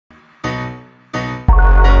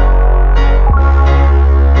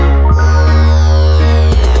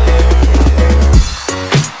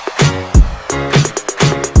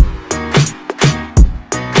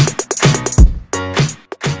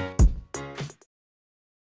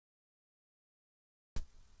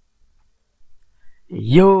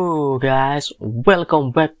Yo guys,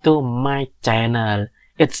 welcome back to my channel.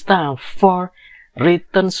 It's time for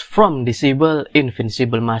Returns from Disable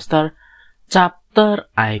Invincible Master Chapter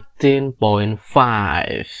 18.5.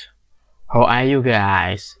 How are you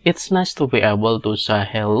guys? It's nice to be able to say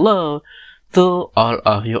hello to all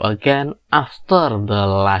of you again after the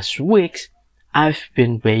last weeks. I've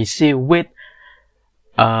been busy with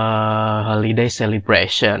holiday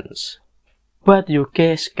celebrations, but you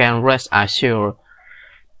guys can rest assured.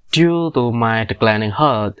 Due to my declining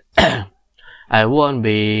health, I won't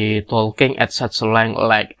be talking at such length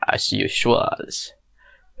like as usual.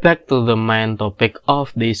 Back to the main topic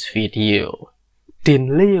of this video.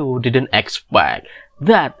 Din Liu didn't expect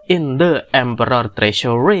that in the Emperor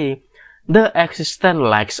Treasury, the existence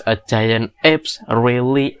like a giant apes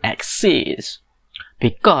really exists.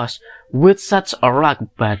 Because with such a large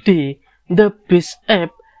body, the beast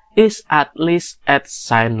ape is at least at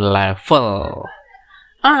giant level.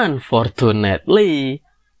 Unfortunately,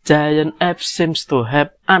 giant ape seems to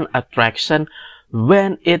have an attraction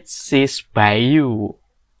when it sees Bayu.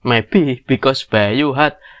 Maybe because Bayu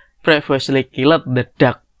had previously killed the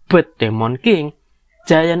Dark Bird Demon King,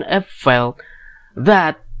 giant ape felt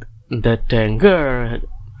that the danger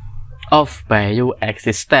of Bayu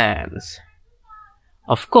existence.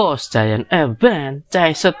 Of course, giant ape then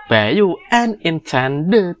chased Bayu and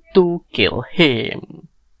intended to kill him.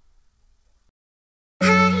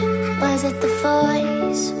 Was it the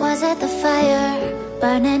voice? Was it the fire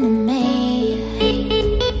burning in me?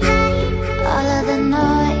 All of the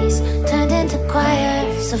noise turned into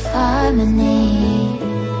choirs of harmony.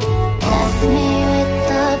 Left me with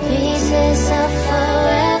the pieces of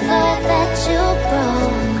forever that you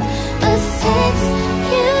broke. But since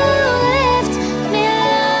you left me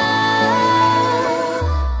alone,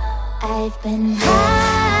 I've been high.